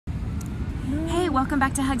welcome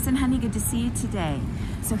back to Hugs and Honey. Good to see you today.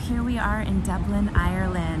 So here we are in Dublin,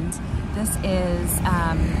 Ireland. This is,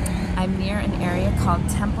 I'm near an area called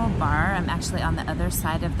Temple Bar. I'm actually on the other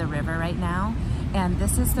side of the river right now. And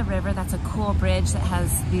this is the river. That's a cool bridge that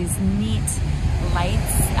has these neat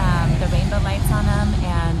lights, the rainbow lights on them.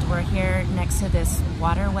 And we're here next to this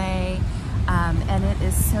waterway. And it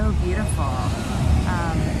is so beautiful.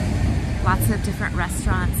 Lots of different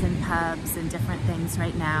restaurants and pubs and different things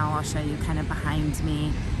right now. I'll show you kind of behind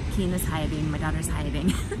me. Keen is hiding, my daughter's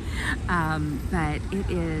hiding. But it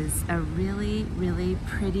is a really, really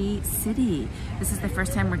pretty city. This is the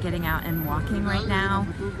first time we're getting out and walking right now.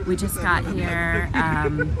 We just got here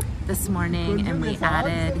this morning and we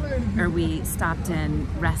stopped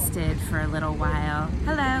and rested for a little while.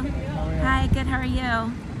 Hello. Hi, good, how are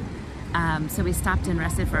you? So we stopped and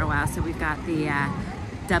rested for a while. So we've got the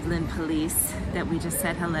Dublin police that we just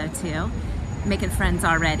said hello to. Making friends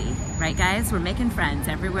already, right guys? We're making friends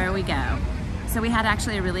everywhere we go. So we had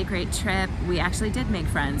actually a really great trip. We actually did make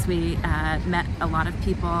friends. We met a lot of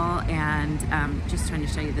people and just trying to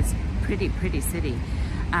show you this pretty city.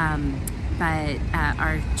 But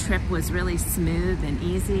our trip was really smooth and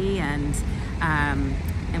easy, and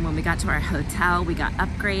when we got to our hotel, we got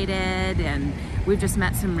upgraded, and we've just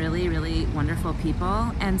met some really wonderful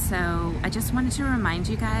people. And so I just wanted to remind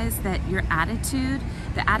you guys that your attitude,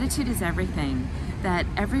 the attitude is everything. That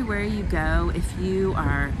everywhere you go, if you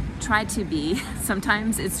are tried to be,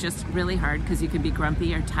 sometimes it's just really hard because you can be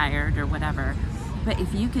grumpy or tired or whatever. But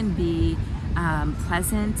if you can be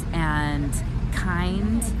pleasant and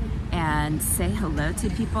kind and say hello to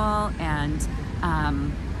people and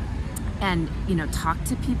you know, talk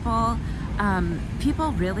to people,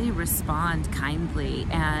 people really respond kindly,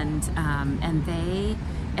 and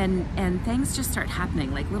things just start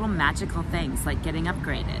happening, like little magical things, like getting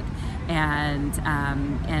upgraded,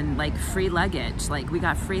 and like free luggage, like we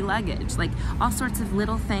got free luggage, like all sorts of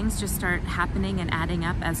little things just start happening and adding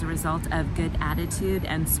up as a result of good attitude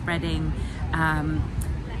and spreading.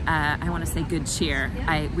 I want to say good cheer.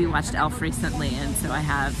 We watched Elf recently, and so I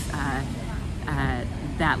have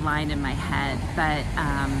that line in my head. But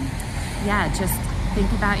yeah, just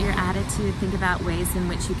think about your attitude, think about ways in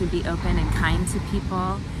which you can be open and kind to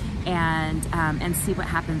people, and see what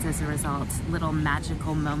happens as a result. Little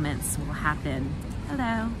magical moments will happen.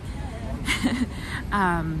 Hello.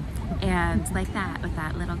 And like that with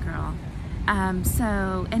that little girl.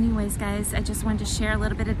 So anyways guys, I just wanted to share a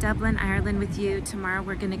little bit of Dublin, Ireland with you. Tomorrow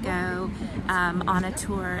we're gonna go on a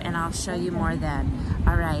tour, and I'll show you more then.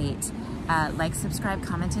 All right, like, subscribe,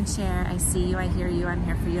 comment, and share. I see you, I hear you, I'm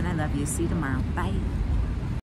here for you, and I love you. See you tomorrow. Bye.